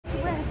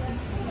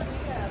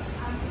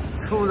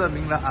出了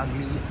名的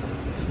ugly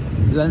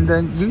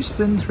London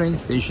Euston train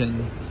station.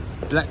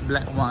 Black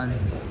one.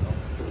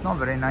 Not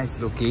very nice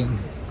looking,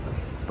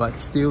 but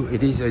still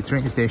it is a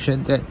train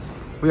station that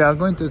we are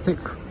going to take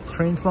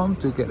train from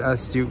to get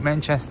us to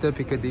Manchester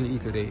Piccadilly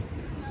today.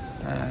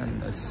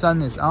 And the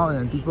sun is out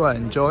and people are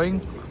enjoying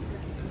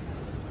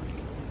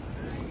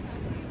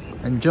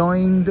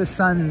the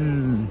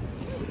sun.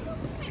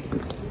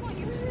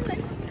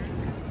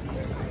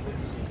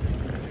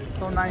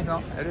 So nice,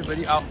 huh?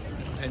 Everybody out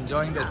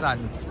enjoying the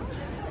sun.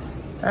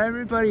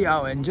 Everybody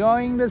out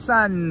enjoying the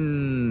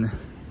sun.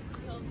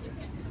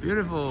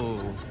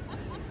 Beautiful.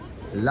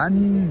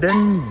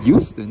 London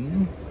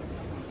Euston.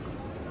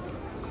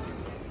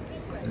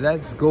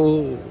 Let's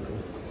go.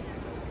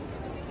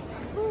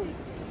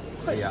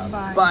 We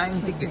are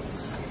buying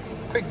tickets.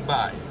 Quick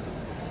buy.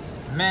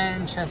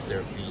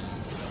 Manchester,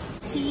 please.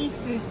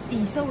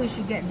 T50, so we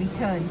should get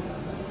return.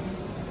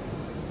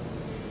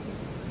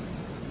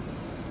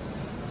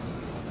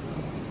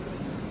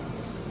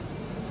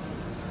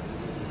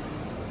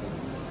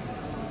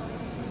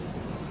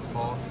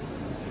 Pause.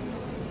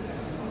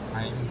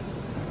 Time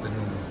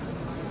afternoon.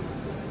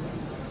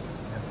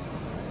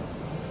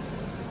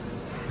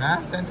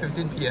 Yep.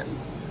 10:15 p.m.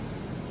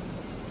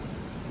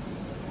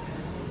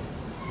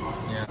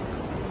 Yeah.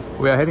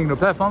 We are heading to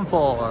platform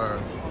 4.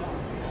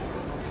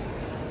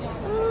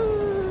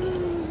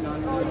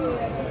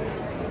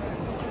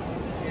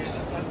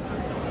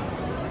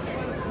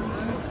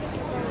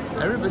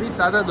 Everybody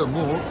started to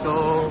move,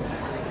 so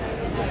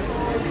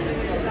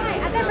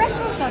Are there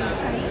restaurants on the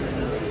train?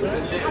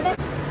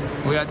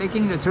 we are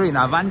taking the train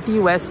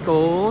Aventi West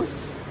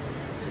Coast,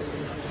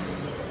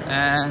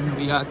 and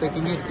we are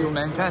taking it to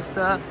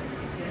Manchester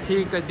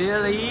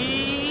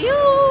Piccadilly. It's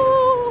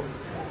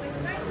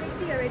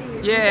 9:20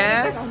 already.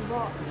 Yes. On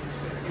board.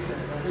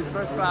 It's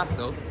first class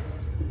though.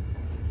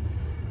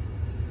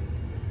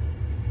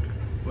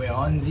 We are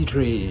on the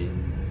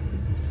train.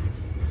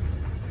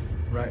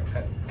 Right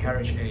at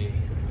carriage A.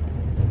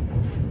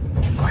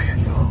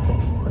 Quiet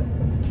zone.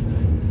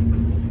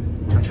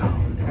 Ciao ciao.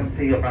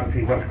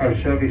 Aventi West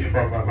Coast service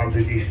from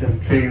London Euston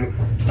to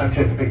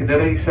Manchester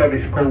Piccadilly.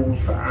 Service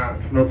calls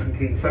at Milton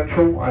Keynes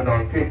Central at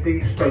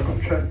 9:50.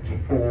 Stoke-on-Trent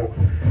for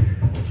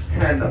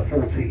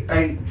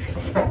 10:48.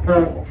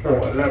 Stockport for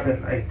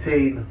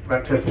 11:18.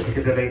 Manchester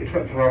Piccadilly.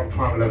 Expected arrival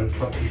time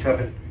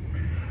 11:27.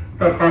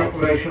 First class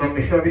accommodation on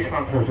the service.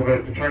 Transport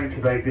available to train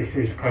today. This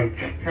is coach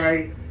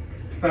K.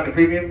 Standard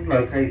premium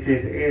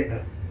located in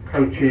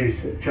coaches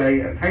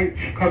J and H.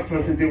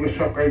 Customers who do wish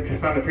to upgrade to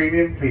standard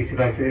premium, please see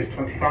later it is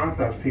 25,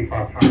 that's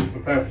 £25 per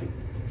person.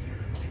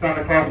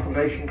 Standard class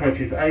accommodation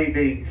coaches A,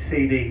 B,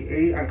 C, D,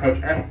 E and coach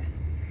F.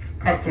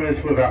 Customers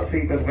without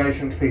seat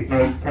reservations, please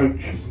note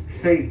coach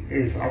C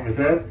is on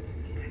reserve.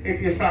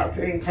 If you're sat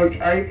in coach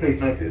A,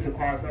 please note it's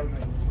required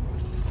only.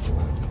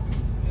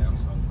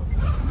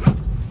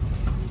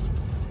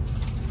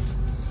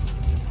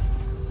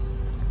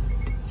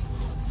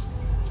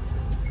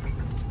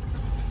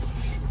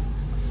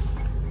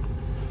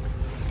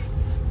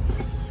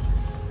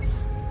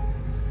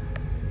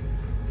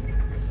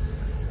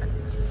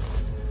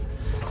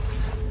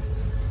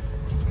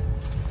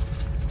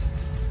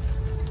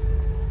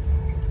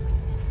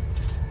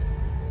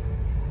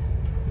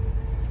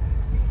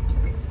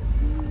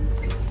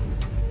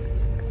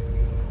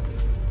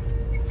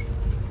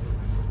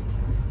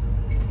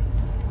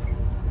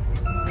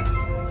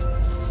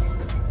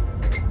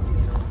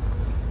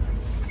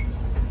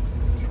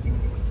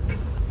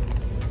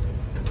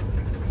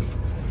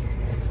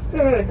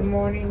 Good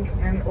morning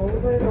and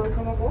always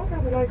welcome aboard. I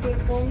would like to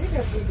inform you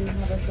that we do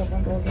have a shop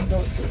on board in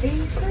Dot B,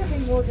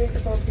 serving water,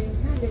 shopping,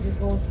 handy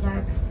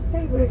snacks,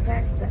 savory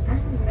snacks,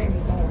 and many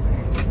more.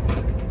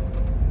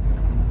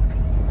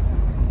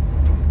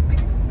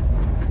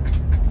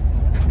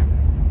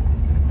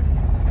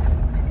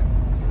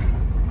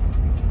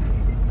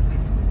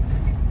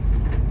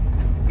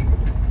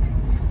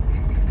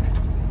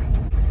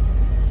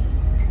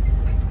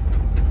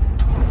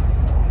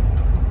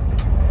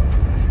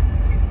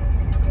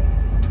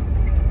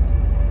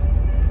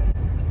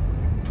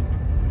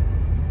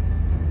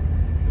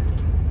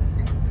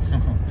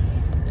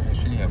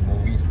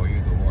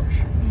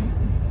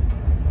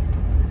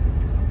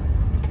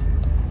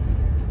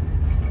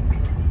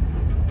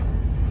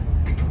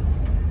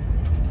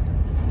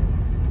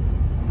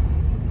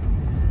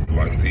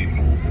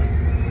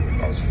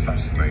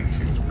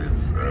 Fascinated with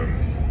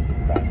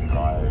that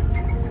guys.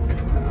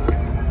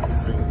 I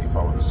think if I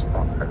was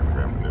stuck hanging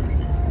around with them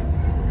people,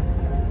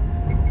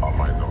 I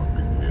might not have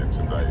been here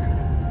today.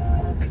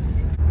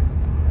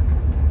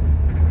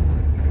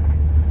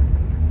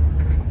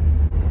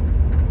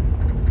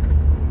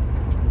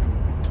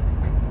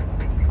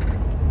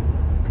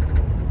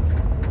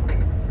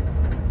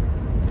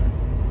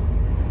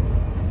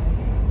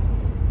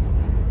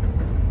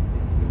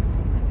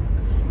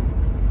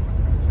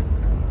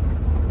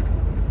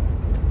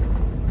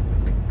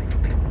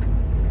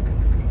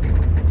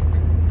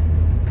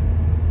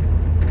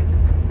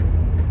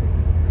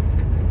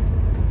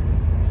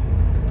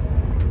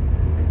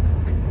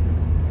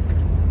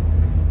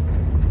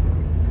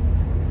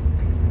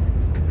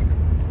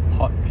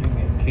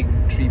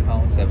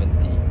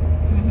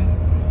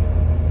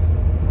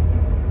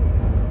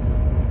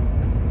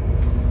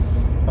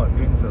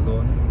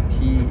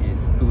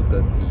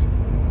 230.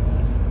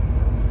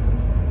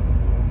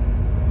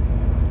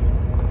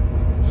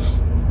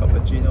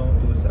 Cappuccino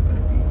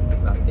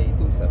 270. Latte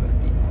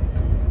 270.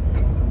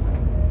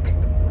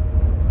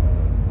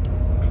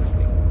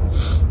 Interesting.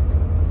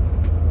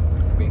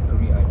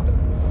 Bakery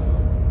items.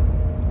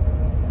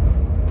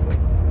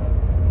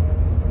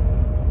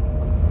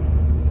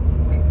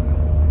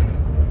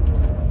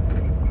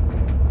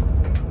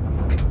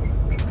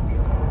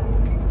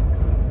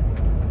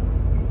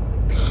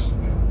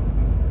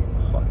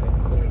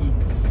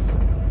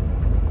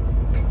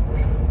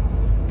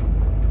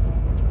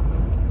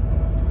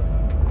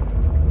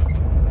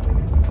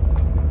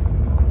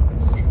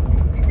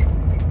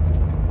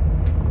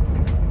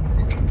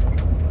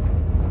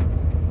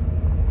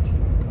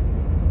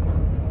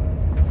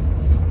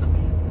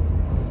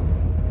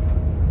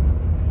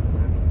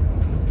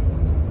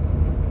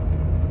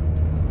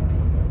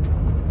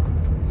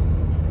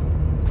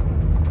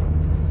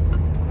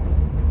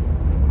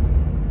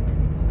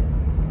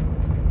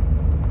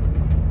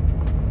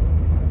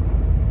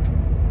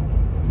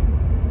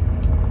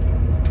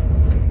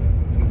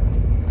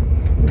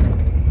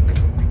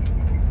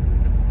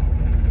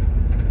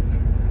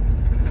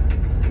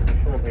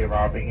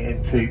 Arriving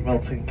into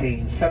Milton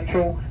Keynes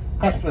Central.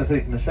 Customers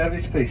leaving the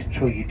service, please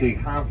ensure you do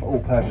have all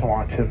personal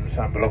items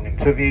and belongings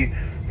with you.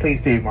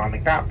 Please do mind the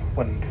gap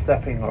when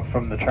stepping off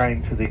from the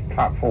train to the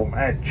platform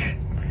edge.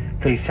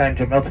 Please change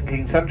at Milton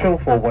Keynes Central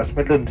for West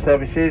Midland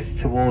services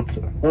towards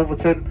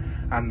Wolverton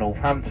and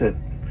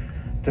Northampton.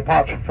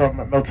 Departure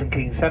from Milton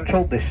Keynes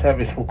Central, this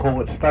service will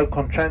call at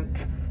Stoke-on-Trent,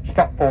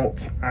 Stockport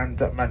and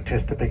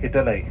Manchester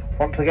Piccadilly.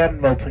 Once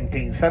again, Milton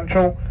Keynes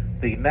Central,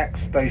 the next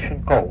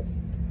station call.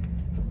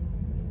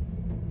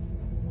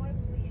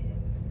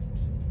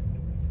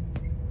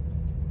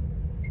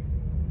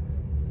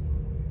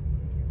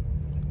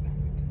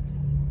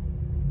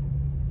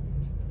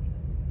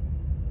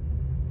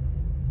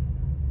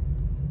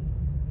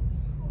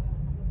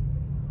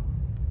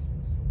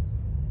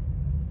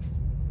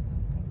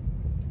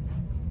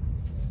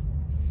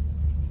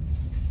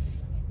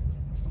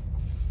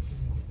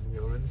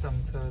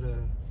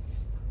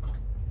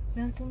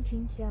 Milton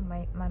Keynes, yeah,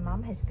 my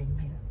mom has been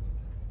here.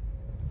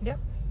 Yep.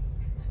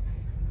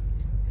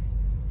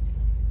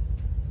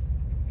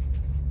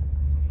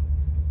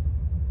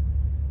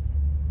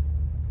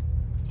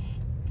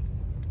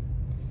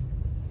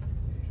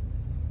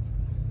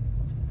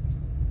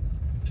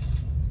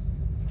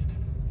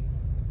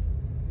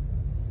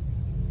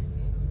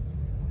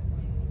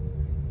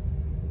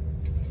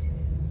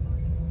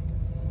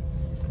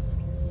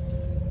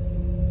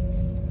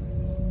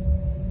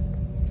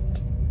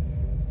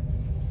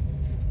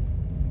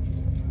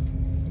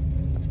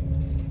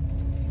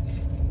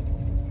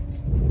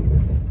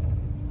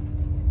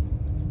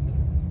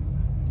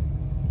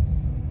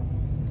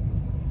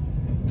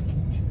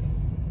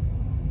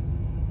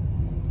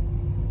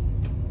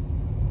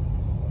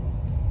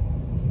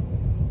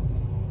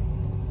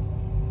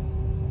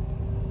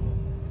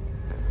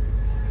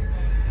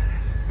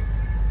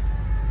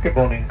 Good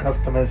morning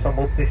customers, on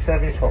board this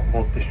service, on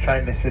board this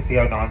train. This is the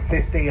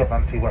 0950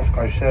 Avanti West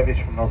Coast service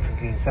from Milton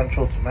Keynes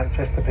Central to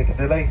Manchester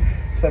Piccadilly.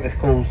 Service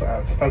calls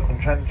at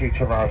Stoke-on-Trent due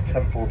to arrive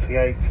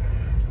 10:48.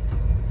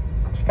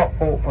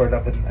 Stockport for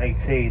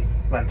 11:18.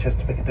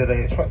 Manchester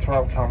Piccadilly, expect to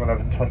arrive time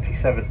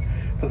 11:27.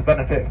 For the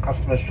benefit of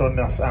customers joining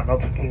us at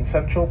Milton Keynes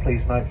Central,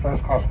 please note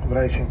first class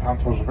accommodation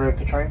counters rear of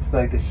the train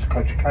today. This is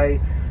coach K.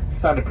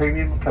 Standard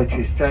Premium,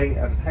 coaches J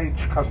and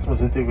H. Customers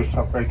who do wish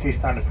to upgrade to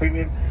Standard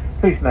Premium,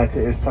 please note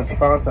it is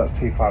 £25, that's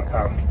 £25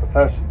 per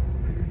person.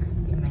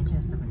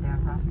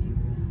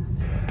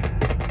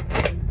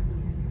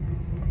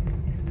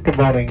 Good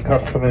morning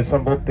customers,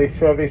 on board this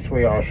service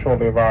we are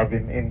shortly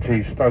arriving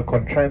into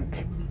Stoke-on-Trent.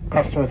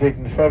 Customers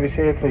leaving the service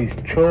here, please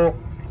ensure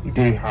you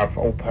do have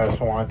all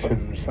personal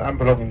items and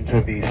belonging to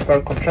the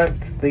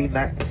Stoke-on-Trent, the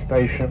next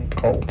station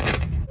call.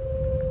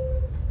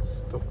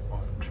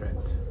 Stoke-on-Trent.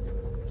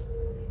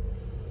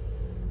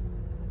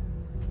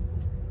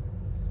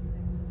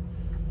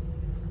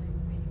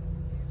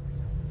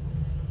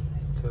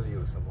 这里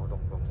有什么东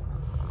东吗？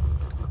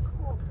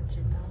我不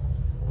知道。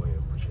我也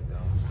不知道。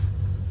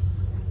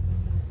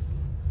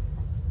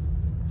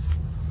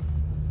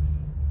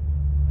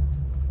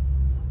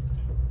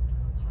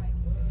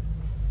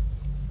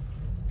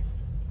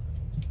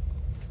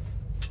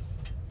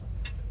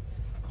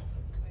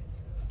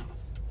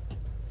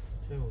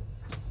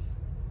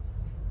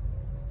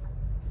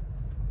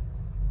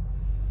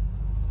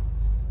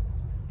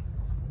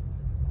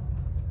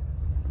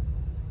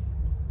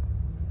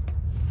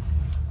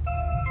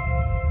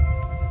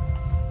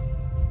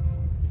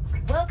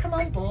Welcome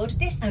on board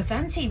this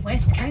Avanti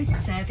West Coast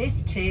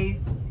service to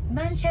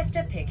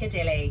Manchester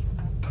Piccadilly,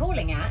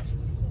 calling at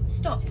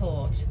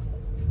Stockport.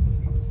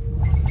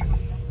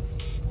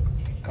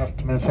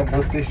 Customers on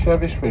board this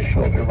service, we're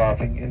shortly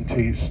arriving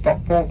into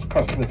Stockport.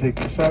 Customers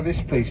leaving the service,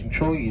 please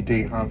ensure you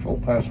do have all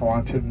personal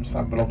items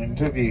and belongings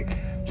with you.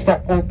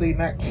 Stockport, the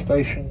next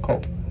station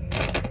call.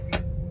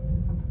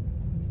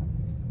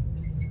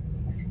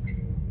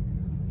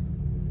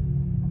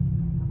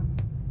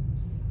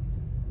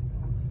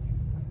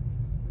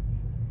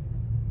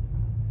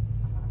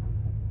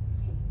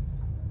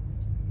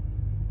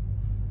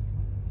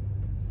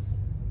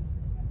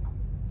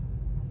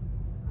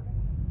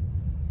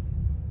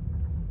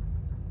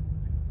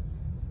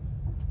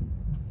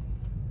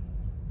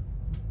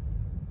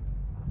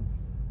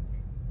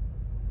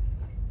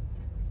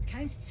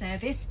 Coast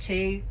service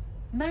to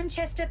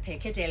Manchester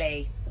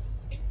Piccadilly.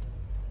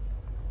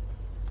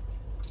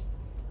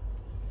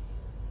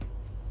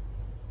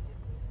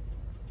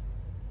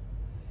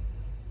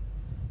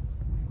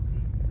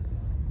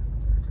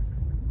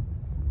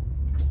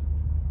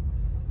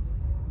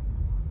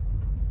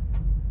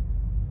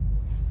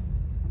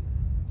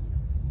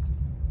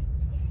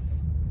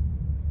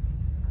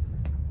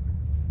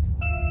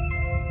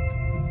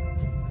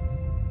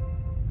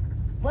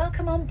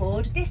 Welcome on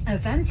board this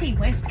Aventi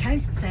West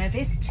Coast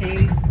service to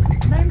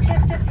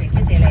Manchester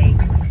Piccadilly.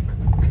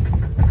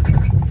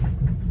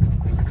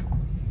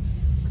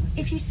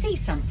 If you see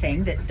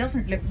something that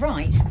doesn't look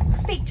right,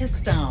 speak to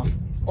staff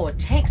or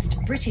text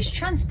British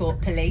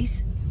Transport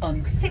Police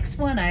on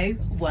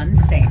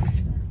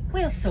 61016.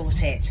 We'll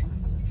sort it.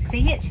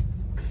 See it,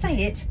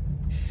 say it,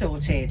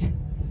 sorted.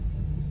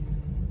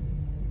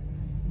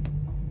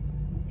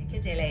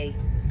 Piccadilly,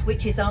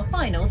 which is our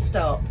final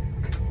stop.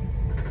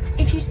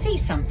 If you see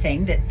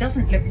something that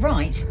doesn't look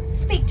right,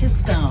 speak to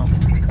staff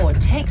or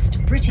text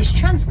British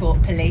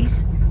Transport Police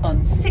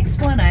on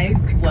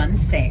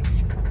 61016.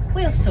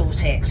 We'll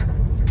sort it.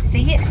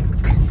 See it,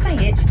 say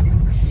it,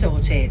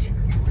 sorted.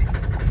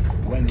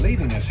 When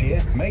leaving us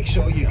here, make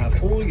sure you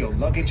have all your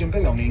luggage and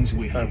belongings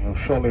with you. And we'll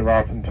shortly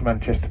arrive into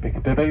Manchester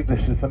Piccadilly.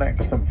 This is the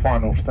next and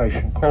final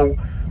station call.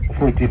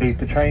 Before you leave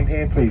the train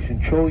here, please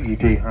ensure you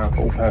do have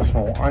all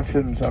personal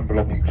items and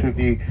belongings with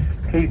you.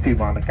 Please do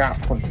mind the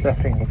gap when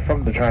stepping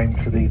from the train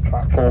to the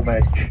platform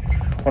edge.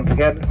 Once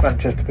again,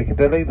 Manchester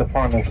Piccadilly, the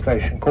final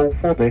station call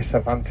for this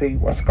Avanti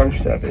West Coast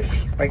service.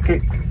 Thank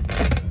you.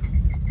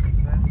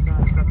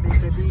 Manchester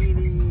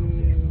Piccadilly.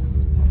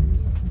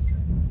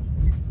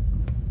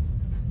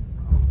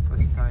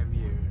 First time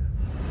here.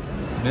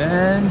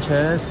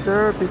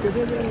 Manchester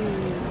Piccadilly.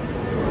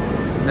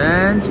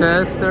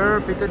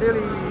 Manchester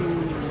Piccadilly.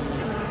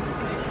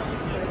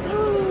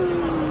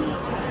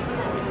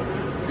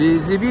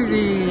 Busy,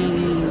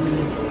 busy.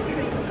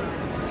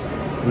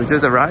 We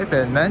just arrived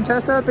at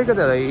Manchester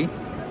Piccadilly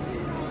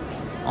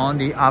on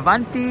the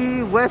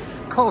Avanti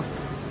West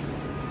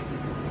Coast.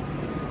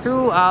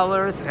 2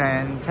 hours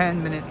and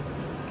 10 minutes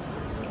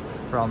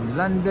from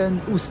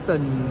London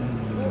Euston.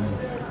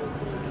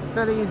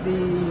 Very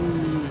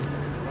easy.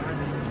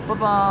 Bye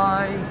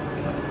bye.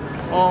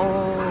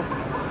 Oh,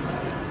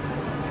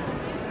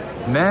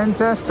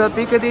 Manchester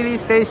Piccadilly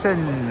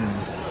station.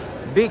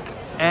 Big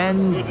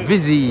and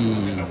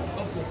busy.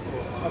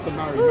 That's a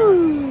married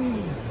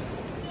man.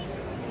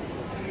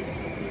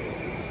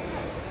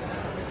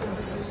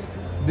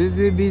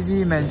 Busy,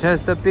 busy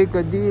Manchester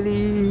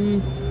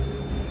Piccadilly.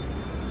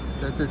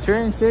 There's a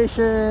train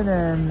station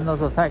and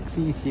lots of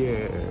taxis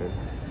here.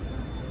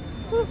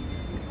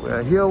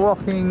 We're here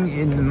walking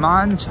in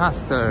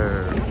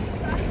Manchester.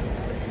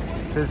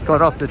 Just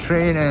got off the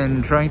train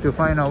and trying to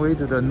find our way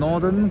to the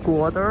northern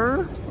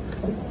quarter.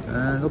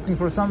 And looking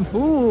for some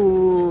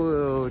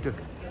food.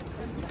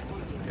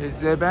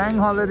 It's a bank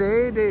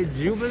holiday, the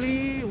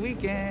Jubilee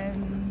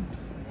weekend.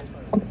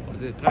 Or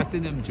is it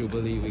Platinum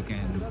Jubilee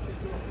weekend?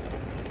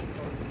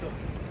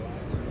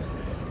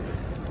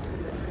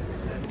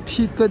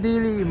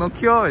 Piccadilly,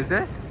 Mercure, is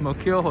it?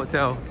 Mercure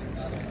Hotel.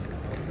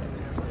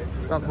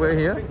 Subway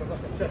here.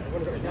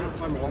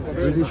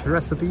 British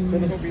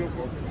recipes.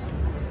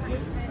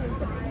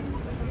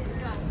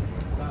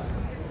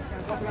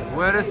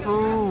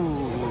 Wetherspoons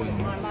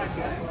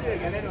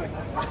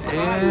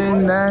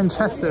in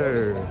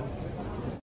Manchester.